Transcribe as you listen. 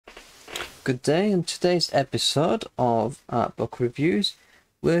Good day. In today's episode of Art Book Reviews,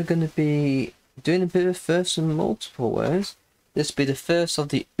 we're going to be doing a bit of first in multiple ways. This will be the first of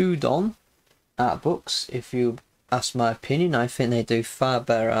the Udon art books. If you ask my opinion, I think they do far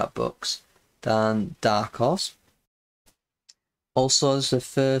better art books than Dark Horse. Also, it's the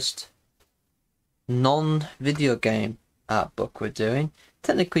first non-video game art book we're doing.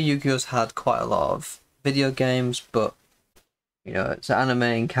 Technically, Yu-Gi-Oh's had quite a lot of video games, but you know, it's an anime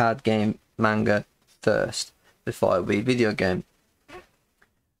and card game manga first before it be video game.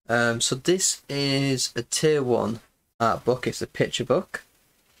 So this is a tier 1 art book. It's a picture book.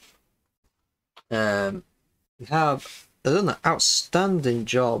 We have done an outstanding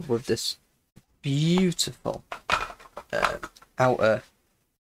job with this beautiful outer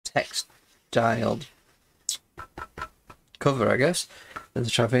textiled cover, I guess. I'm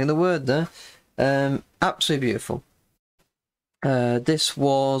trying to think of the word there. Absolutely beautiful. This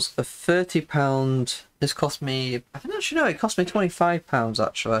was a £30. This cost me, I don't actually know, it cost me £25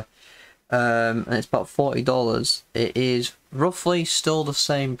 actually. And it's about $40. It is roughly still the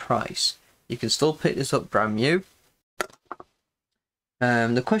same price. You can still pick this up brand new.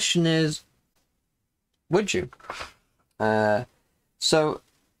 The question is, would you? So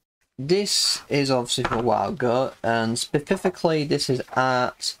this is obviously from a while ago, and specifically this is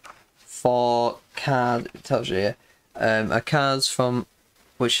art for card, it tells you here. Are cards from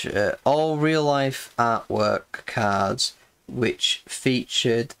which all real life artwork cards which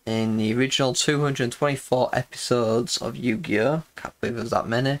featured in the original 224 episodes of Yu-Gi-Oh! Can't believe there's that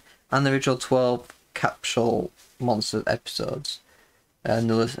many, and the original 12 capsule monster episodes, and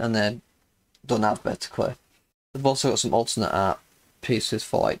they're done alphabetically. They've also got some alternate art pieces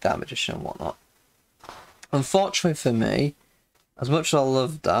for like damage and whatnot. Unfortunately for me, as much as I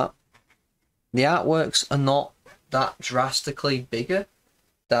love that, the artworks are not that drastically bigger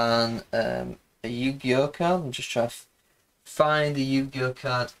than a Yu-Gi-Oh card. I'm just trying to find the Yu-Gi-Oh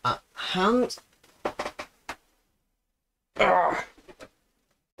card at hand.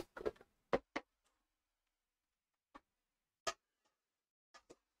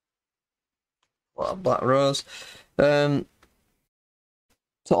 What a black rose. So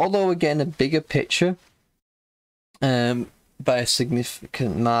although we're getting a bigger picture, by a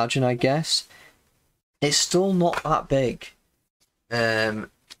significant margin, I guess, it's still not that big. The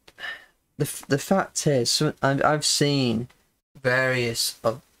fact is, I've seen various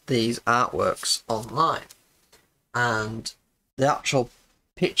of these artworks online, and the actual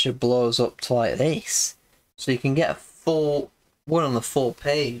picture blows up to like this, so you can get a full one on the full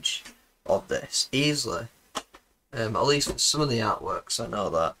page of this easily. At least for some of the artworks, I know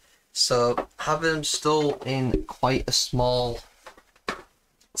that. So having them still in quite a small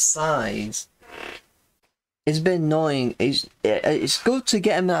size, it's been annoying. It's good to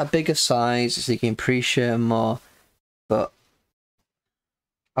get them at a bigger size so you can appreciate them more, but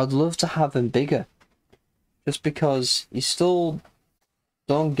I'd love to have them bigger, just because you still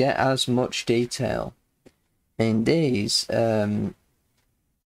don't get as much detail in these.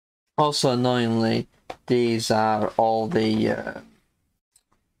 Also annoyingly, these are all the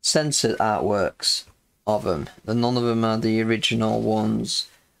censored artworks of them. None of them are the original ones,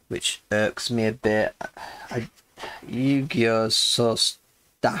 which irks me a bit. Yu-Gi-Oh is so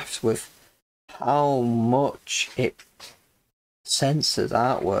daft with how much it censors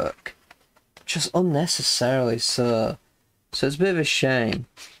artwork, just unnecessarily so. So it's a bit of a shame.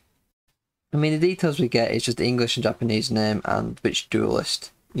 I mean, the details we get is just the English and Japanese name and which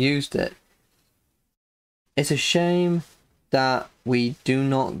duelist used it. It's a shame that we do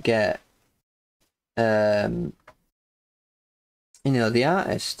not get the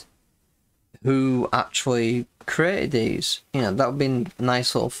artist who actually created these. That would be a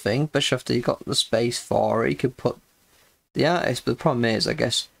nice little thing, especially after you got the space for it, you could put the artist. But the problem is, I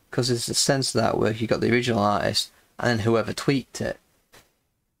guess, because it's a sense of that where you got the original artist and then whoever tweaked it,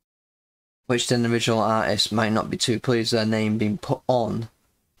 which then the original artist might not be too pleased with their name being put on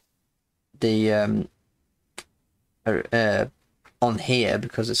the on here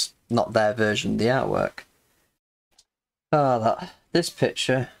because it's not their version of the artwork. This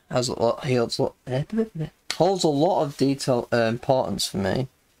picture has a lot holds a lot of detail importance for me,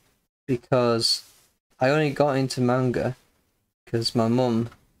 because I only got into manga because my mum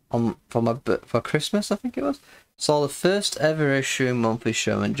for Christmas, I think it was, saw the first ever issue Monthly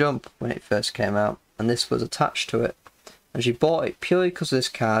Shonen Jump when it first came out, and this was attached to it, and she bought it purely because of this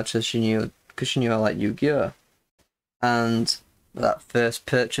card, because she knew I liked Yu-Gi-Oh. And that first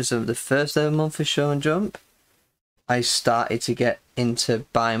purchase of the first ever Monthly Shonen Jump, I started to get into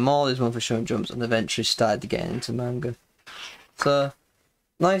buying more of these Monthly Shonen Jumps, and eventually started to get into manga. So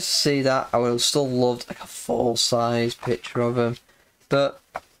nice to see that. I would have still loved like a full-size picture of him, but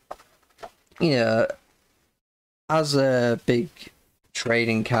you know, as a big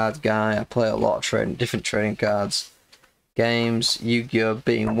trading card guy, I play a lot of different trading cards games, Yu-Gi-Oh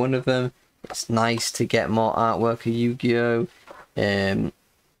being one of them. It's nice to get more artwork of Yu-Gi-Oh,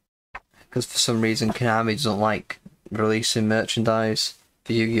 because for some reason Konami doesn't like releasing merchandise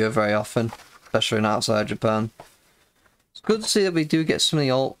for Yu-Gi-Oh very often, especially outside Japan. It's good to see that we do get some of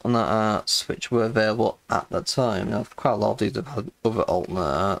the alternate arts which were available at that time. Now, quite a lot of these have had other alternate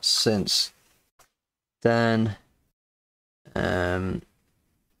arts since then.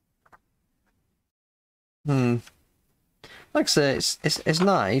 Like I say, it's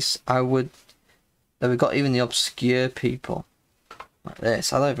nice. I would that we got even the obscure people like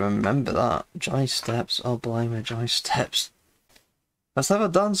this. I don't even remember that. Johnny Steps. Oh, blimey, Johnny Steps. Let's have a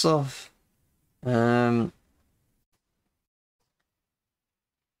dance off.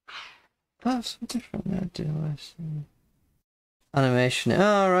 That's different there, do I see? Animation.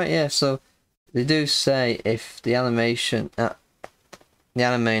 Oh, right, yeah. So they do say if the animation, the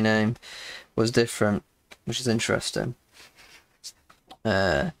anime name was different, which is interesting.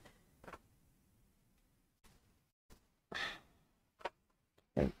 Let's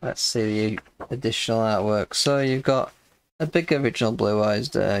see the additional artwork. So you've got a big original Blue Eyes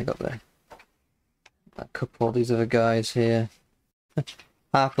there. Got a couple of these other guys here.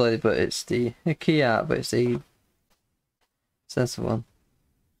 Happily, but it's the key art, but it's the censored one.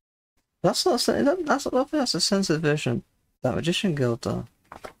 That's not. I don't think that's a censored version of that Magician Guild, though.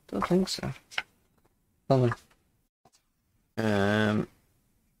 Don't think so. Tell me. And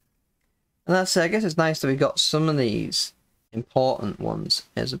that's it. I guess it's nice that we got some of these important ones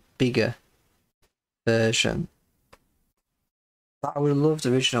as a bigger version. But I would love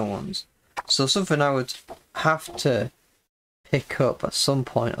the original ones. So something I would have to pick up at some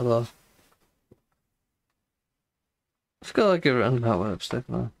point, although I forgot like a roundabout way of stuff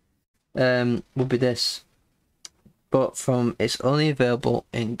now. Would be this. But it's only available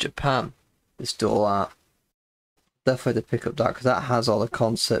in Japan, this dual art. Definitely to pick up that because that has all the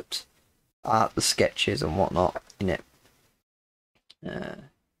concept art, the sketches and whatnot in it. But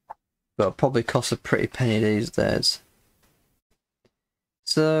it'll probably cost a pretty penny these days.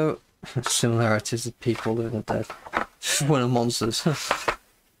 So, similarities of people living and dead. One of monsters.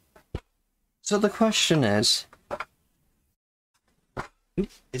 So the question is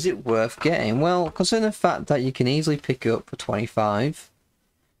it worth getting? Well, considering the fact that you can easily pick it up for 25,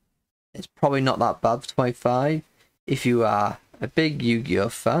 it's probably not that bad for 25. If you are a big Yu-Gi-Oh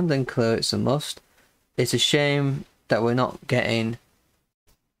fan, then clearly it's a must. It's a shame that we're not getting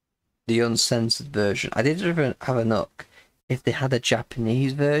the uncensored version. I did even have a look. If they had a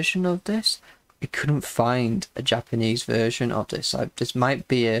Japanese version of this, I couldn't find a Japanese version of this. This might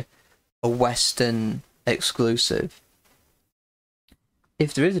be a Western exclusive.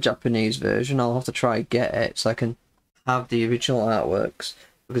 If there is a Japanese version, I'll have to try and get it so I can have the original artworks,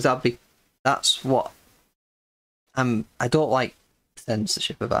 because that's what I don't like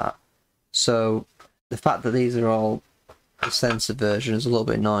censorship of art. So the fact that these are all the censored version is a little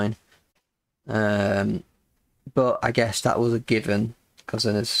bit annoying. But I guess that was a given because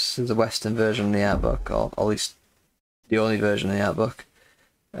there's a Western version of the art book, or at least the only version of the art book.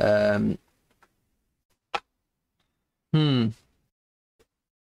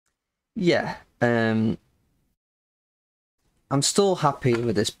 Yeah. I'm still happy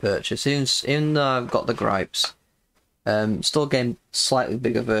with this purchase, even though I've got the gripes. Still getting slightly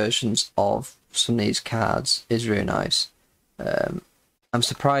bigger versions of some of these cards is really nice. I'm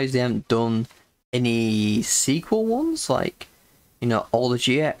surprised they haven't done any sequel ones, like, you know, all the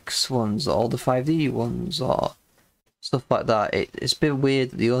GX ones, all the 5D ones, or stuff like that. It's a bit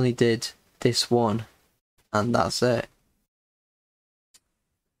weird that they only did this one, and that's it.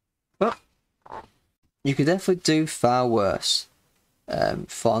 But you could definitely do far worse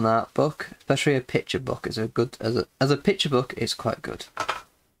for an art book, especially a picture book. Is a good as a picture book. It's quite good.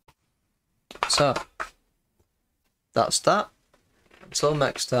 So that's that. Until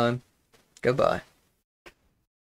next time, goodbye.